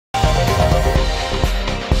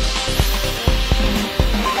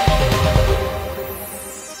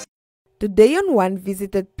Today on One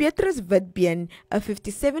visited Petrus Witbeen, a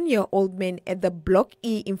 57-year-old man at the Block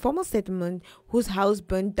E informal settlement whose house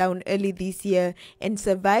burned down early this year and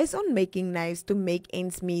survives on making knives to make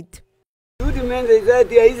ends meet. Die mense sê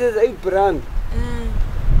die huis is uitbrand.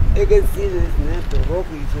 Ek het sien dit net rook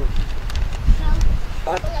hier so.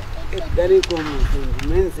 Ek kan nie kom nie.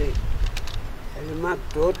 Die mense hulle maak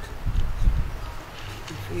dood.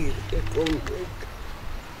 Ek kom ek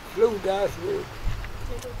vloog daar so.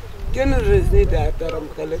 Kinders is nie daar daarom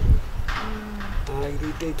gelukkig.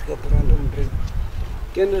 Die tijd gebrand om drink.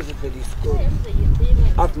 Kinders is vir die skool.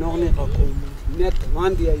 Had nog nie gekom. Net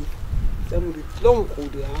want die sy moet die klomp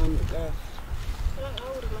goed die hand daar.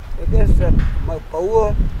 Ek is my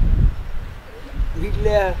pauwe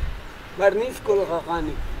leer, maar nie skool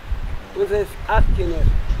gegaan nie. Ons is 8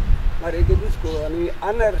 kinders, maar ek het nie skool gegaan nie.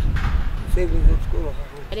 Ander sê ek het skool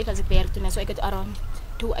gegaan. Ek was beperk toen, so ek het around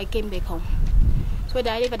 2 I came back home. So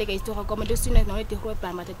daai wat ek is toe gekom, dus toen ek nog net die groot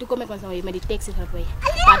plan, maar toe kom ek ons nou met die taxi verby.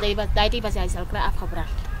 Maar daai was hy al klaar afgebrand.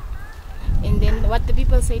 And then what the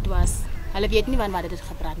people said was, hulle weet nie wanneer dit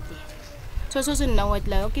gebrand het. So nou het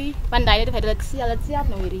hulle okay, want daai het hulle sê hulle self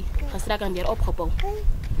nou hierdie gister kan weer opgebou.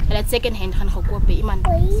 Hulle het second hand gaan gekoop by iemand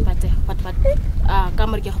wat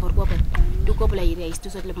kamertjie verkoop het. Toe koop hulle hierdie huis,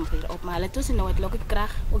 toe sit hulle weer op, maar hulle tussen nou het hulle ook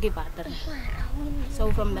krag, ook die water.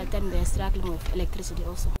 So from that time they're struggling with electricity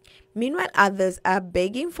also. Meanwhile, others are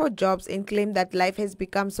begging for jobs and claim that life has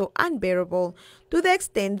become so unbearable to the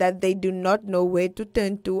extent that they do not know where to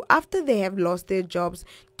turn to after they have lost their jobs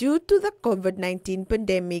due to the COVID-19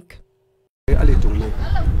 pandemic. Alle doen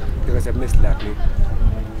ek was mislaat nie.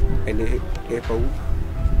 En ek wou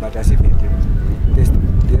maar dat is niet. Dus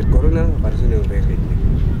de corona was zo nou weg.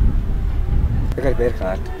 Ik heb werk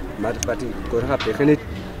gehad, maar wat die corona begon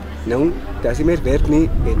nou dat is meer werk niet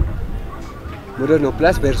en moet er nog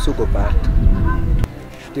plaats weer zoeken op aard.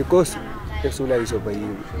 Die kost ik zo laat zo bij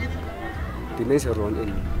die mensen rond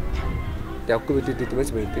in. Dat komt die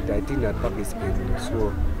mensen met die 10 naar pak is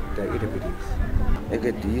zo dat iedereen is. Ik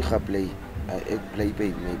heb die geplay. Ik play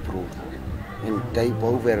bij mijn broer. En die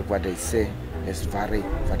bouwwerk wat hij zei is waar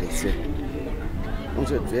wat hij zei. Ons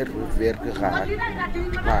het werken gehad.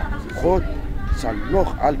 Maar God zal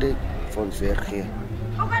nog altijd voor ons werk geven.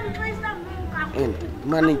 En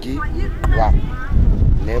mannetje, wauw,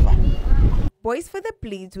 never. Boys further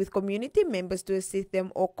pleads with community members to assist them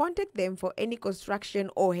or contact them for any construction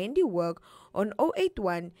or handiwork on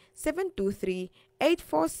 081 723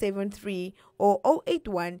 8473 or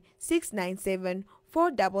 081 697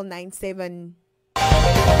 4997.